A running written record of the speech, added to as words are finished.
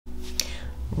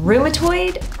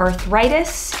Rheumatoid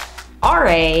Arthritis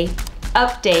RA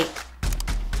update.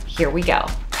 Here we go.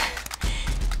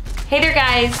 Hey there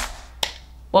guys,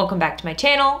 welcome back to my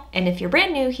channel. And if you're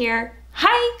brand new here,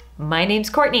 hi, my name's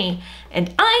Courtney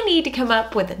and I need to come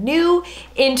up with a new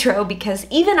intro because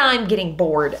even I'm getting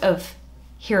bored of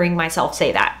hearing myself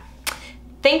say that.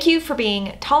 Thank you for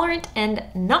being tolerant and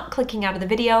not clicking out of the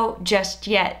video just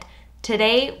yet.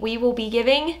 Today we will be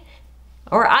giving,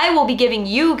 or I will be giving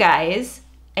you guys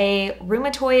a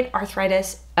rheumatoid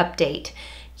arthritis update.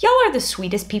 Y'all are the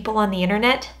sweetest people on the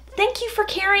internet. Thank you for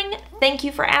caring. Thank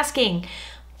you for asking.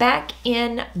 Back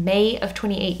in May of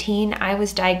 2018, I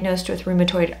was diagnosed with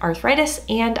rheumatoid arthritis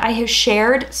and I have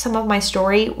shared some of my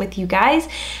story with you guys.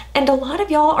 And a lot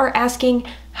of y'all are asking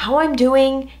how I'm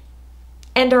doing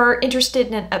and are interested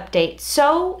in an update.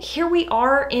 So here we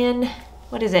are in,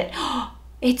 what is it?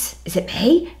 Is it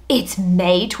May? It's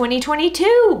May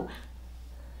 2022.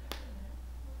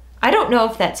 I don't know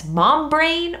if that's mom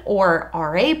brain or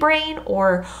RA brain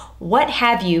or what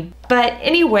have you, but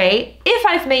anyway, if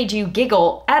I've made you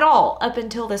giggle at all up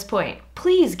until this point,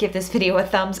 please give this video a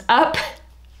thumbs up.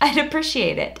 I'd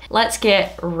appreciate it. Let's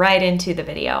get right into the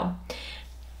video.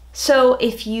 So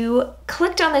if you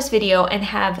clicked on this video and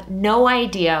have no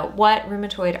idea what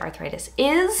rheumatoid arthritis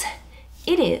is,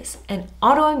 it is an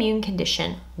autoimmune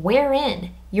condition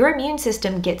wherein your immune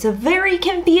system gets very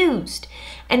confused.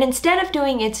 And instead of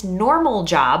doing its normal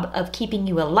job of keeping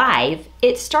you alive,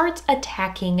 it starts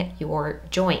attacking your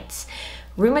joints.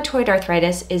 Rheumatoid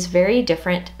arthritis is very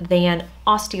different than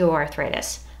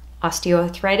osteoarthritis.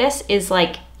 Osteoarthritis is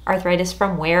like arthritis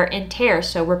from wear and tear,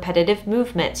 so repetitive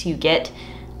movements. You get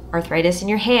arthritis in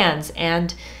your hands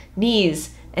and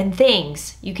knees and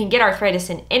things. You can get arthritis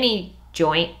in any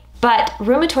joint, but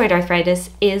rheumatoid arthritis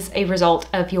is a result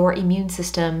of your immune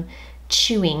system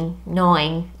chewing,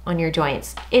 gnawing on your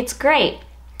joints. It's great.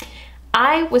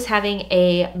 I was having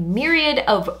a myriad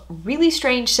of really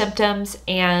strange symptoms,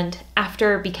 and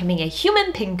after becoming a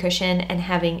human pincushion and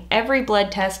having every blood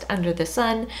test under the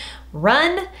sun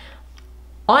run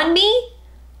on me,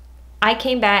 I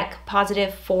came back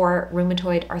positive for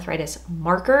rheumatoid arthritis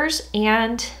markers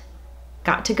and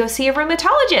got to go see a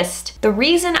rheumatologist. The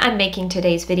reason I'm making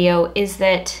today's video is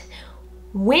that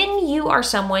when you are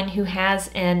someone who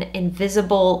has an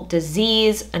invisible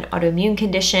disease, an autoimmune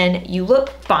condition, you look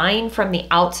fine from the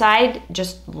outside,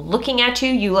 just looking at you,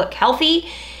 you look healthy,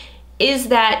 is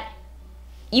that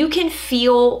you can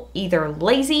feel either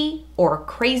lazy or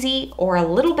crazy or a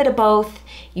little bit of both.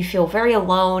 You feel very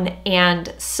alone,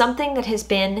 and something that has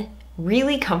been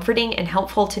really comforting and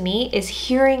helpful to me is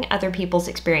hearing other people's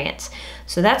experience.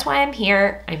 So that's why I'm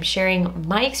here. I'm sharing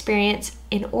my experience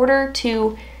in order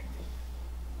to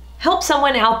help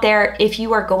someone out there if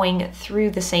you are going through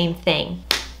the same thing.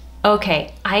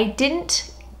 Okay, I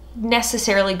didn't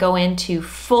necessarily go into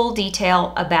full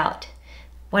detail about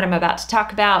what I'm about to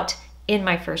talk about in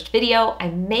my first video. I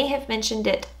may have mentioned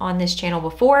it on this channel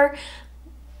before,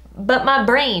 but my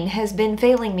brain has been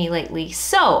failing me lately.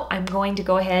 So I'm going to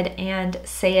go ahead and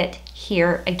say it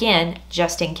here again,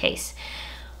 just in case.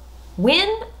 When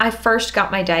I first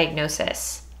got my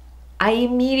diagnosis, I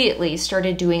immediately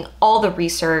started doing all the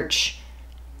research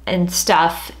and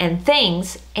stuff and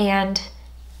things and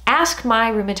asked my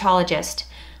rheumatologist,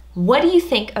 what do you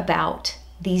think about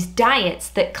these diets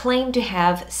that claim to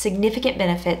have significant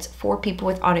benefits for people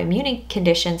with autoimmune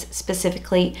conditions,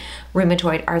 specifically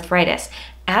rheumatoid arthritis?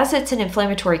 As it's an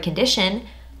inflammatory condition,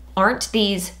 aren't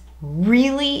these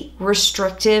really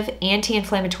restrictive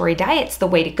anti-inflammatory diets the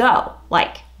way to go?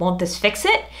 Like, won't this fix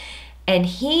it? And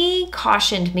he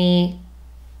cautioned me,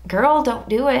 girl, don't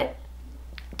do it.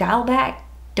 Dial back.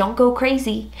 Don't go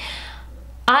crazy.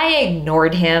 I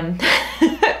ignored him.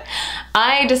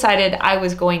 I decided I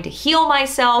was going to heal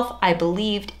myself. I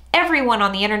believed everyone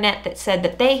on the internet that said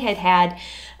that they had had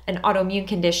an autoimmune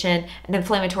condition, an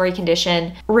inflammatory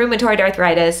condition, rheumatoid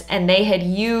arthritis, and they had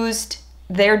used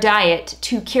their diet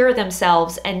to cure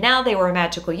themselves, and now they were a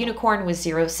magical unicorn with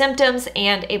zero symptoms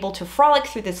and able to frolic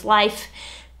through this life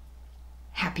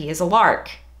happy as a lark.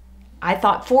 I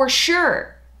thought for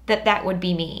sure that that would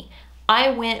be me. I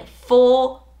went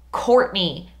full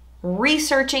Courtney,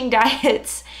 researching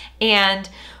diets and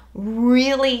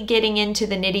really getting into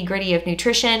the nitty-gritty of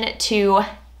nutrition to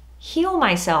heal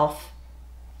myself.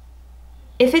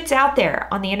 If it's out there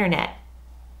on the internet,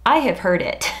 I have heard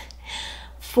it.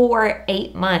 For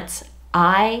 8 months,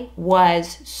 I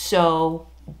was so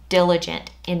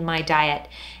diligent in my diet.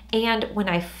 And when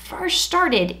I first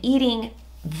started eating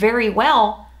very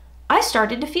well, I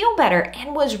started to feel better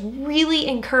and was really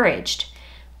encouraged.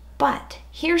 But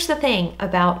here's the thing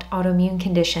about autoimmune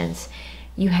conditions.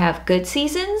 You have good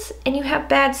seasons and you have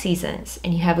bad seasons,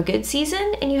 and you have a good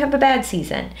season and you have a bad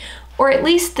season. Or at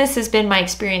least this has been my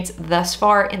experience thus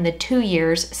far in the 2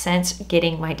 years since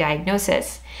getting my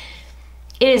diagnosis.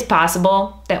 It is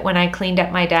possible that when I cleaned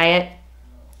up my diet,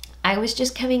 I was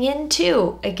just coming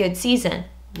into a good season.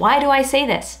 Why do I say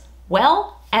this?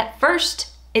 Well, at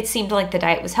first, it seemed like the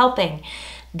diet was helping.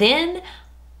 Then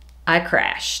I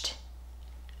crashed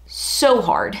so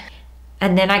hard.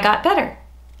 And then I got better.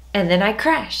 And then I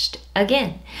crashed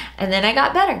again. And then I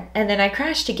got better. And then I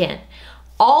crashed again.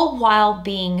 All while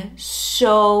being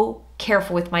so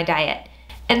careful with my diet.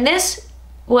 And this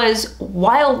was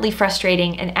wildly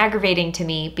frustrating and aggravating to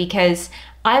me because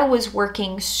I was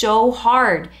working so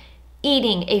hard,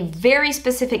 eating a very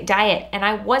specific diet, and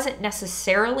I wasn't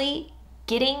necessarily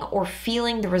getting or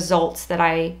feeling the results that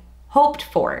I hoped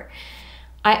for.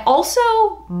 I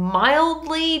also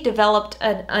mildly developed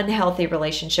an unhealthy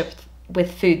relationship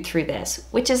with food through this,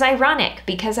 which is ironic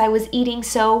because I was eating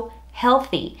so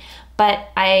healthy, but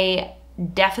I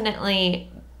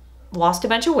definitely lost a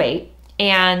bunch of weight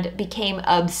and became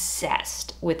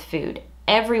obsessed with food.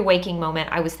 Every waking moment,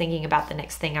 I was thinking about the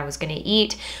next thing I was going to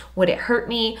eat. Would it hurt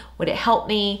me? Would it help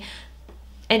me?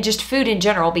 And just food in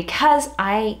general, because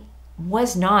I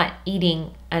was not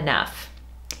eating enough.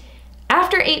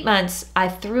 After 8 months, I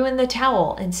threw in the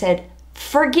towel and said,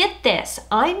 forget this.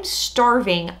 I'm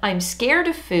starving. I'm scared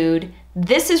of food.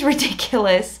 This is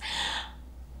ridiculous.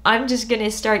 I'm just going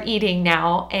to start eating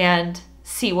now and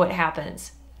see what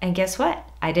happens. And guess what?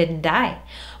 I didn't die.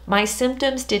 My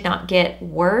symptoms did not get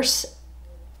worse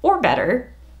or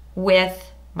better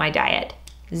with my diet.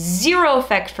 Zero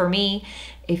effect for me.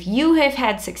 If you have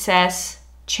had success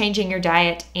changing your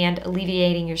diet and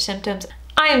alleviating your symptoms,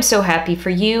 I am so happy for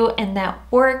you, and that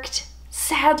worked.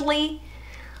 Sadly,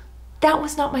 that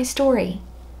was not my story.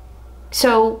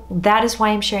 So that is why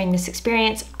I'm sharing this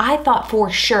experience. I thought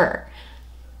for sure,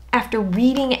 after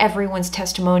reading everyone's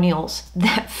testimonials,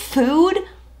 that food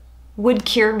would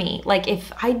cure me. Like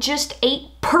if I just ate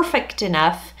perfect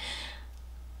enough,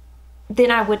 then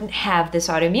I wouldn't have this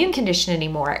autoimmune condition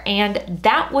anymore. And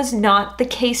that was not the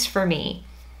case for me.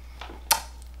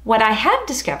 What I have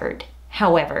discovered,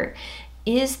 however,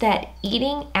 is that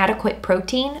eating adequate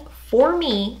protein for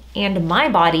me and my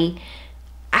body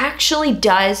actually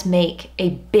does make a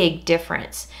big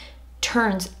difference.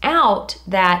 Turns out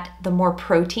that the more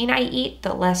protein I eat,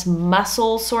 the less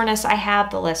muscle soreness I have,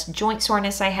 the less joint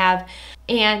soreness I have,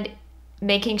 and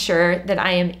making sure that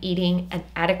I am eating an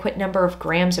adequate number of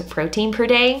grams of protein per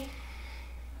day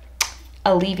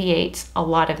alleviates a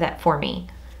lot of that for me.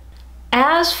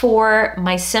 As for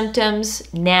my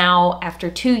symptoms now,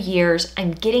 after 2 years,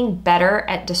 I'm getting better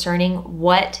at discerning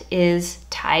what is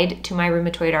tied to my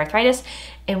rheumatoid arthritis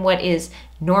and what is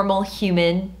normal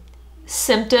human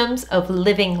symptoms of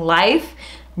living life.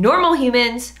 Normal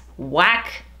humans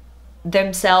whack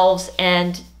themselves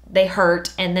and they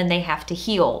hurt and then they have to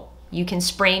heal. You can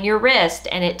sprain your wrist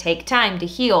and it takes time to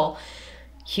heal.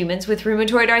 Humans with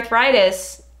rheumatoid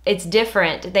arthritis, it's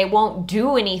different. They won't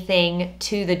do anything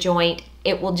to the joint.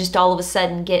 It will just all of a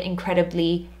sudden get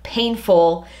incredibly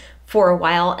painful for a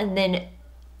while and then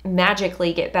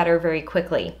magically get better very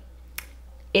quickly.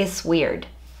 It's weird.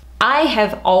 I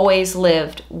have always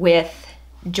lived with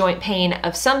joint pain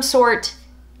of some sort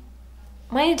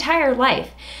my entire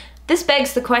life. This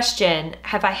begs the question,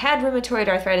 have I had rheumatoid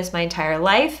arthritis my entire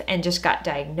life and just got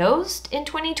diagnosed in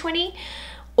 2020?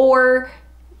 Or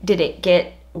did it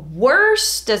get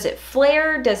worse? Does it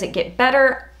flare? Does it get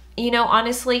better? You know,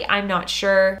 honestly, I'm not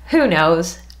sure. Who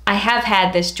knows? I have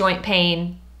had this joint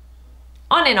pain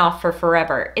on and off for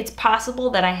forever. It's possible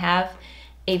that I have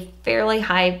a fairly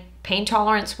high pain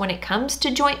tolerance when it comes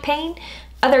to joint pain.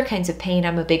 Other kinds of pain,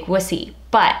 I'm a big wussy.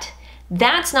 But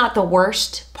that's not the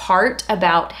worst part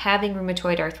about having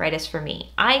rheumatoid arthritis for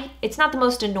me. It's not the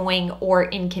most annoying or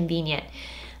inconvenient.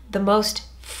 The most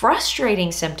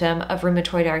frustrating symptom of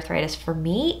rheumatoid arthritis for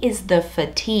me is the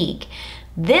fatigue.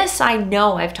 This I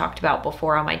know I've talked about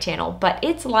before on my channel, but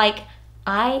it's like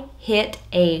I hit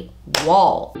a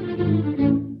wall.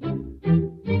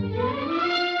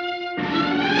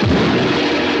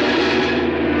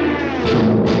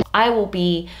 I will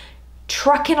be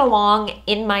trucking along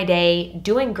in my day,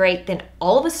 doing great, then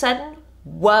all of a sudden,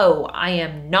 whoa, I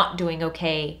am not doing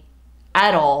okay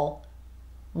at all.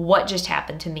 What just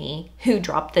happened to me? Who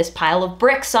dropped this pile of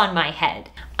bricks on my head?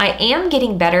 I am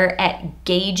getting better at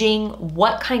gauging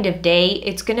what kind of day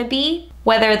it's gonna be,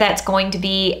 whether that's going to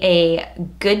be a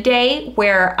good day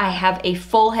where I have a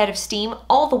full head of steam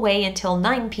all the way until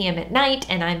 9 p.m. at night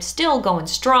and I'm still going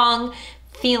strong,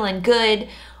 feeling good,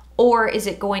 Or is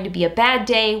it going to be a bad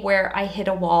day where I hit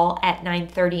a wall at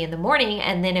 9:30 in the morning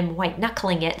and then am white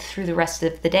knuckling it through the rest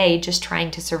of the day just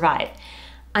trying to survive?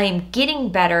 I am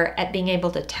getting better at being able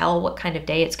to tell what kind of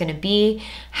day it's going to be,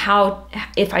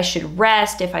 if I should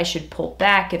rest, if I should pull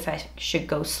back, if I should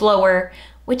go slower,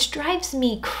 which drives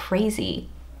me crazy,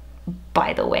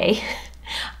 by the way.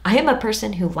 I am a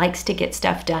person who likes to get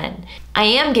stuff done. I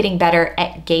am getting better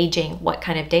at gauging what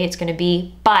kind of day it's going to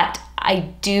be, but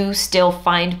I do still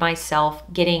find myself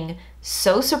getting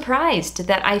so surprised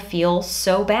that I feel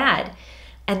so bad.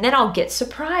 And then I'll get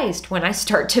surprised when I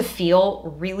start to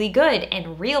feel really good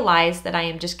and realize that I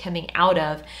am just coming out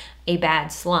of a bad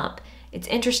slump. It's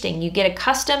interesting. You get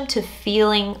accustomed to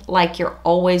feeling like you're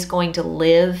always going to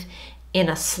live in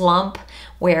a slump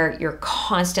where you're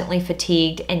constantly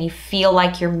fatigued and you feel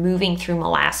like you're moving through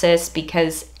molasses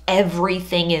because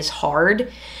everything is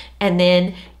hard. And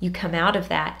then you come out of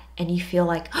that and you feel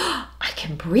like, oh, I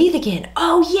can breathe again.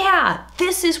 Oh yeah,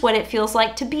 this is what it feels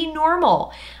like to be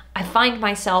normal. I find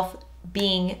myself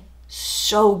being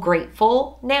so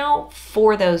grateful now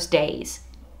for those days.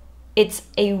 It's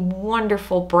a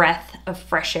wonderful breath of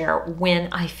fresh air when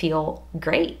I feel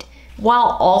great,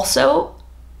 while also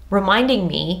reminding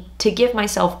me to give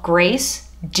myself grace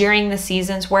during the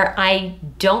seasons where I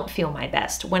don't feel my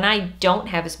best, when I don't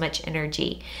have as much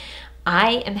energy.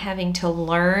 I am having to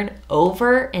learn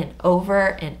over and over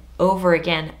and over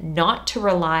again not to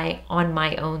rely on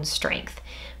my own strength.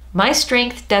 My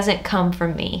strength doesn't come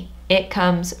from me. It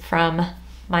comes from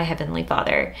my Heavenly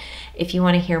Father. If you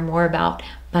want to hear more about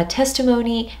my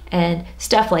testimony and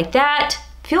stuff like that,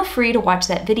 feel free to watch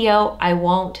that video. I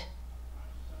won't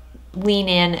lean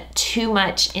in too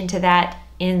much into that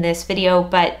in this video,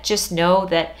 but just know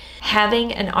that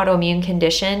having an autoimmune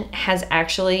condition has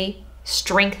actually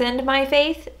strengthened my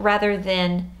faith rather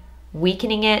than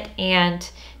weakening it. And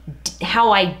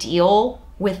how I deal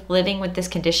with living with this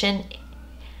condition,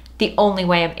 the only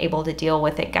way I'm able to deal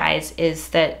with it, guys, is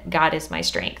that God is my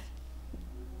strength.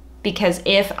 Because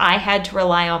if I had to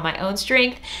rely on my own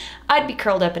strength, I'd be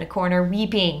curled up in a corner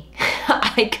weeping.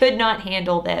 I could not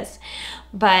handle this.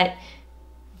 But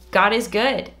God is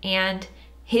good, and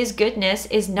His goodness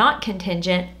is not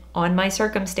contingent on my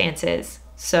circumstances.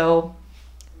 So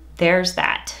there's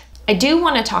that. I do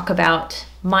want to talk about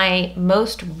my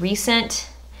most recent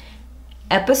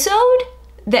episode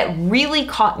that really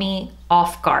caught me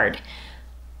off guard.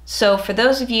 So for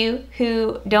those of you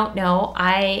who don't know,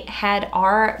 I had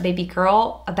our baby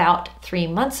girl about 3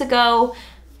 months ago.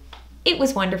 It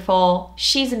was wonderful.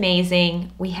 She's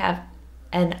amazing. We have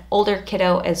an older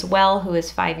kiddo as well who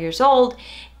is 5 years old,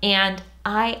 and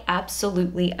I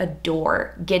absolutely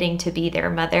adore getting to be their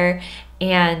mother.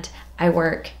 And I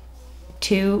work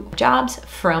 2 jobs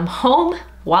from home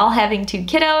while having 2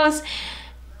 kiddos.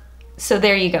 So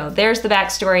there you go. There's the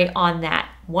backstory on that.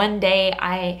 One day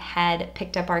I had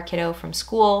picked up our kiddo from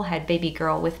school, had baby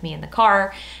girl with me in the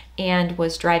car, and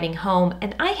was driving home,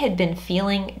 and I had been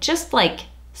feeling just like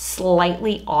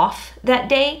slightly off that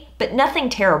day, but nothing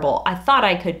terrible. I thought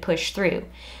I could push through.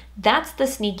 That's the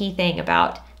sneaky thing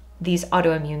about these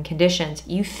autoimmune conditions.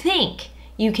 You think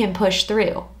you can push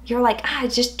through. You're like,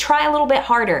 just try a little bit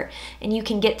harder and you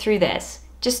can get through this.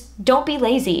 Just don't be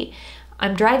lazy.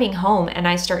 I'm driving home and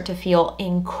I start to feel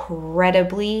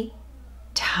incredibly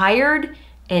tired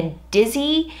and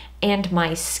dizzy, and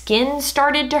my skin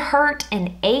started to hurt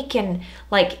and ache, and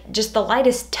like just the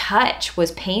lightest touch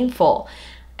was painful.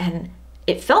 And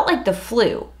it felt like the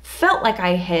flu. Felt like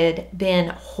I had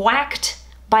been whacked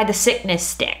by the sickness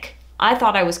stick. I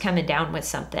thought I was coming down with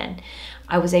something.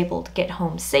 I was able to get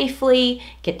home safely,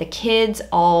 get the kids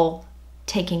all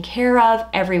taken care of.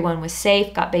 Everyone was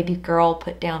safe, got baby girl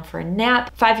put down for a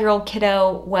nap. 5-year-old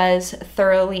kiddo was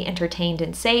thoroughly entertained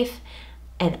and safe,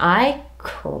 and I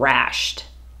crashed.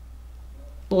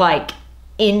 Like,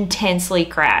 intensely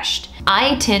crashed.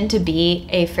 I tend to be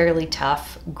a fairly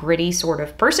tough, gritty sort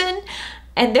of person,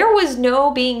 and there was no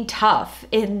being tough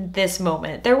in this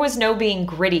moment. There was no being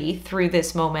gritty through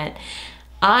this moment.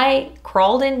 I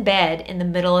crawled in bed in the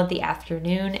middle of the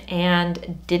afternoon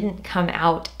and didn't come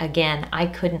out again. I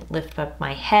couldn't lift up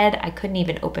my head. I couldn't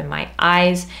even open my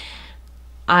eyes.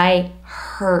 I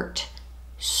hurt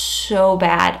so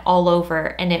bad all over,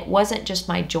 and it wasn't just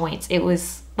my joints. It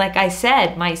was, like I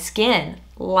said, my skin,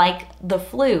 like the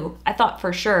flu. I thought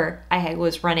for sure I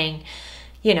was running,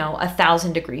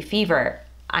 1,000-degree fever.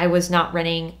 I was not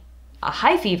running a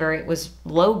high fever. It was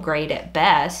low grade at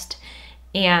best,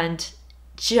 and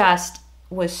just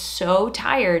was so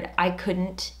tired. I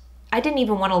didn't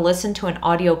even want to listen to an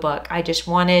audiobook. I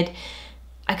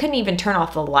couldn't even turn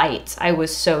off the lights. I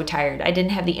was so tired. I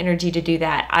didn't have the energy to do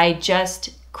that. I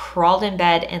just crawled in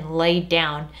bed and laid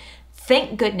down.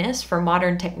 Thank goodness for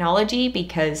modern technology,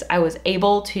 because I was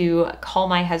able to call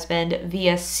my husband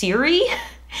via Siri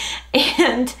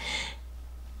and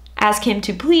ask him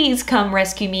to please come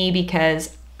rescue me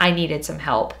because I needed some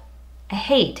help. I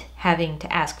hate having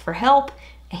to ask for help.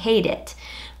 I hate it.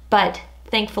 But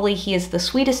thankfully, he is the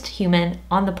sweetest human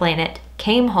on the planet.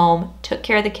 Came home, took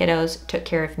care of the kiddos, took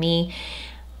care of me.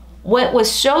 What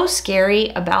was so scary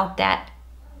about that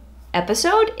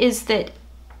episode is that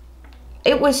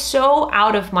it was so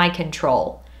out of my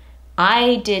control.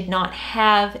 I did not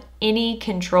have any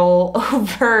control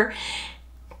over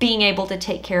being able to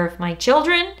take care of my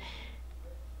children.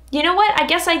 You know what? I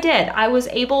guess I did. I was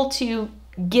able to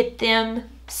get them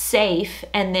safe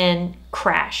and then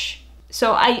crash.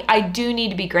 So I do need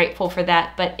to be grateful for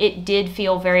that, but it did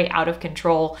feel very out of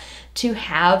control to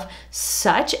have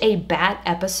such a bad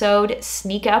episode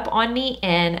sneak up on me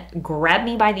and grab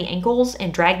me by the ankles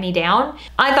and drag me down.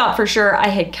 I thought for sure I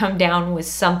had come down with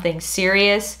something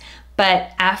serious,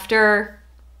 but after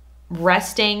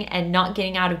resting and not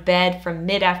getting out of bed from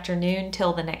mid-afternoon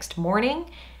till the next morning,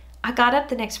 I got up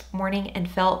the next morning and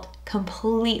felt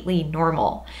completely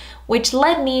normal, which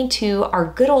led me to our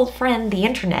good old friend, the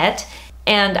internet.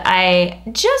 And I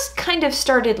just kind of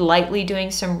started lightly doing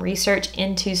some research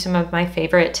into some of my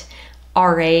favorite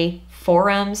RA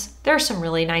forums. There are some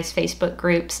really nice Facebook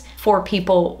groups for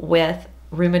people with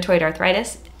rheumatoid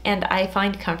arthritis, and I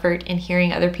find comfort in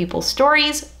hearing other people's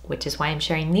stories, which is why I'm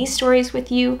sharing these stories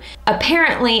with you.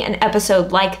 Apparently, an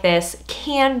episode like this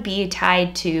can be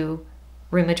tied to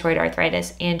rheumatoid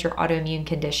arthritis and your autoimmune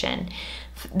condition.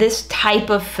 This type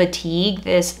of fatigue,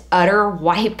 this utter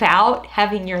wipeout,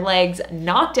 having your legs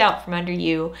knocked out from under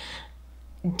you,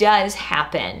 does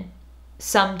happen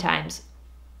sometimes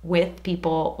with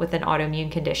people with an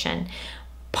autoimmune condition.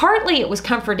 Partly it was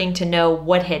comforting to know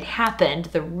what had happened,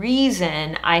 the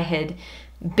reason I had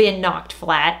been knocked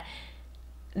flat.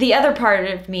 The other part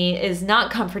of me is not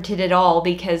comforted at all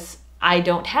because I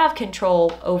don't have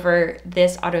control over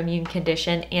this autoimmune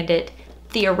condition, and it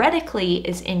theoretically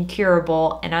is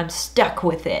incurable, and I'm stuck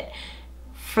with it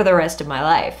for the rest of my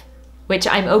life, which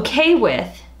I'm okay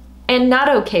with and not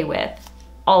okay with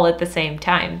all at the same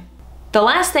time. The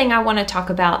last thing I want to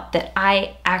talk about that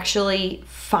I actually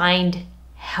find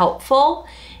helpful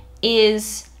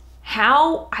is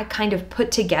how I kind of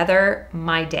put together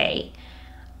my day.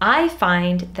 I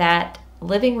find that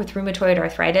living with rheumatoid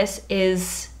arthritis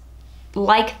is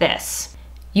like this.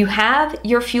 You have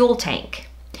your fuel tank.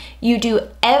 You do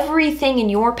everything in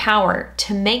your power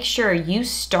to make sure you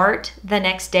start the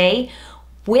next day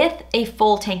with a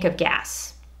full tank of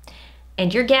gas.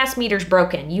 And your gas meter's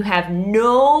broken. You have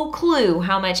no clue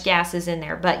how much gas is in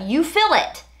there, but you fill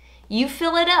it. You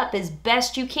fill it up as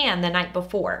best you can the night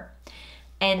before.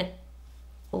 And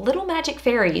little magic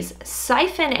fairies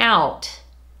siphon out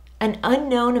an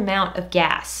unknown amount of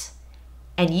gas.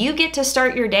 And you get to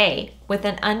start your day with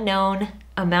an unknown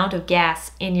amount of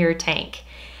gas in your tank.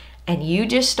 And you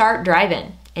just start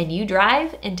driving, and you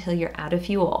drive until you're out of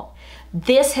fuel.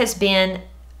 This has been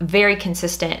very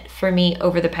consistent for me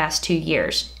over the past 2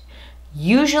 years.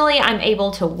 Usually I'm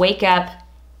able to wake up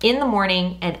in the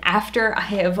morning, and after I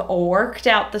have worked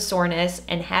out the soreness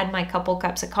and had my couple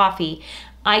cups of coffee,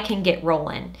 I can get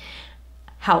rolling.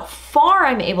 How far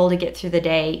I'm able to get through the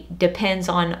day depends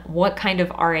on what kind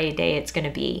of RA day it's going to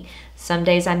be. Some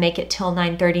days I make it till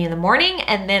 9:30 in the morning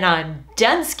and then I'm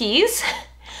done skis.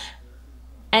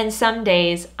 And some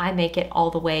days I make it all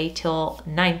the way till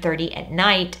 9:30 at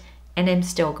night and I'm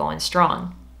still going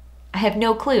strong. I have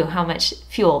no clue how much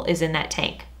fuel is in that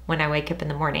tank when I wake up in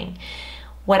the morning.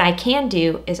 What I can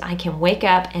do is I can wake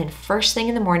up and first thing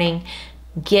in the morning,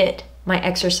 get my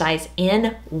exercise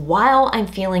in while I'm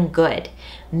feeling good,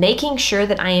 making sure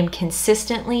that I am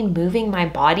consistently moving my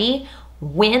body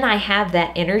when I have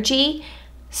that energy.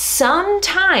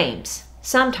 Sometimes,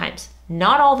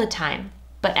 not all the time,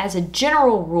 but as a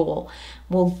general rule,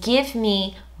 will give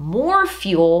me more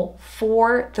fuel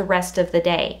for the rest of the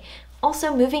day.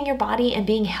 Also, moving your body and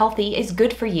being healthy is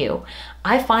good for you.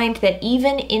 I find that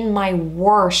even in my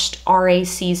worst RA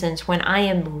seasons, when I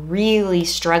am really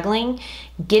struggling,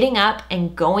 getting up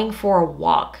and going for a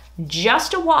walk,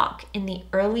 just a walk in the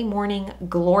early morning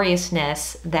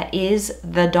gloriousness that is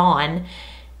the dawn,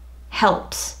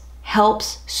 helps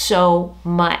so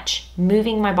much.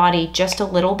 Moving my body just a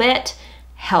little bit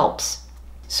helps.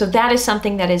 So that is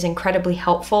something that is incredibly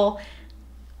helpful.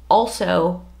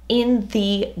 Also, in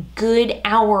the good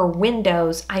hour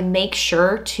windows, I make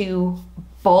sure to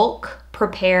bulk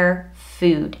prepare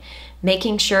food,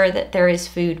 making sure that there is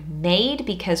food made,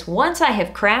 because once I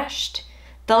have crashed,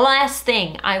 The last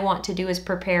thing I want to do is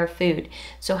prepare food.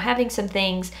 So having some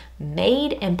things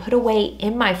made and put away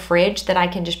in my fridge that I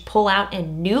can just pull out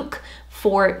and nuke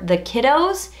for the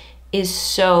kiddos is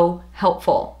so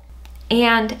helpful.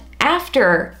 And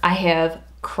after I have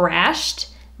crashed,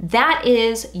 that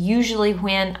is usually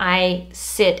when I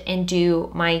sit and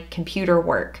do my computer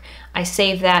work. I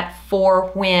save that for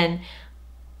when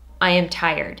I am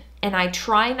tired. And I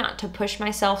try not to push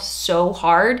myself so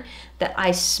hard that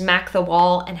I smack the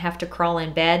wall and have to crawl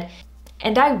in bed.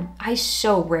 And I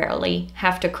so rarely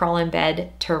have to crawl in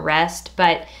bed to rest,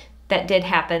 but that did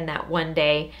happen that one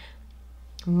day.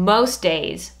 Most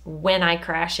days when I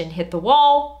crash and hit the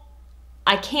wall,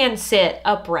 I can sit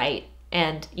upright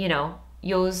and, you know,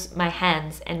 use my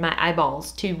hands and my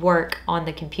eyeballs to work on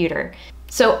the computer.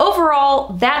 So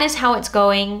overall, that is how it's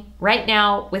going right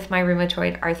now with my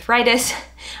rheumatoid arthritis.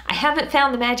 I haven't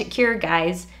found the magic cure,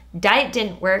 guys. Diet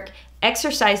didn't work,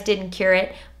 exercise didn't cure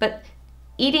it, but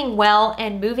eating well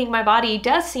and moving my body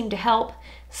does seem to help.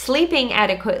 Sleeping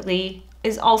adequately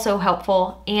is also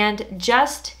helpful, and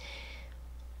just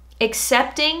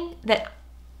accepting that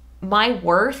my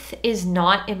worth is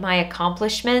not in my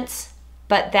accomplishments,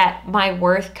 but that my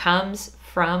worth comes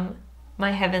from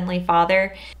my Heavenly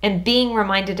Father, and being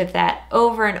reminded of that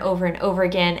over and over and over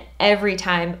again every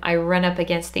time I run up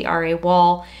against the RA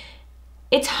wall.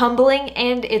 It's humbling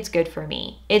and it's good for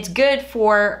me. It's good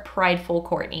for prideful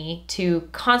Courtney to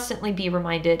constantly be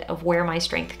reminded of where my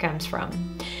strength comes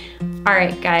from. All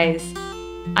right, guys.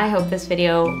 I hope this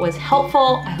video was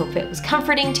helpful. I hope it was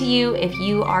comforting to you if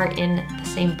you are in the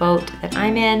same boat that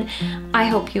I'm in. I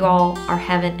hope you all are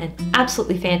having an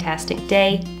absolutely fantastic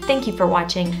day. Thank you for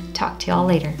watching. Talk to y'all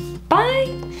later.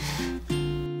 Bye.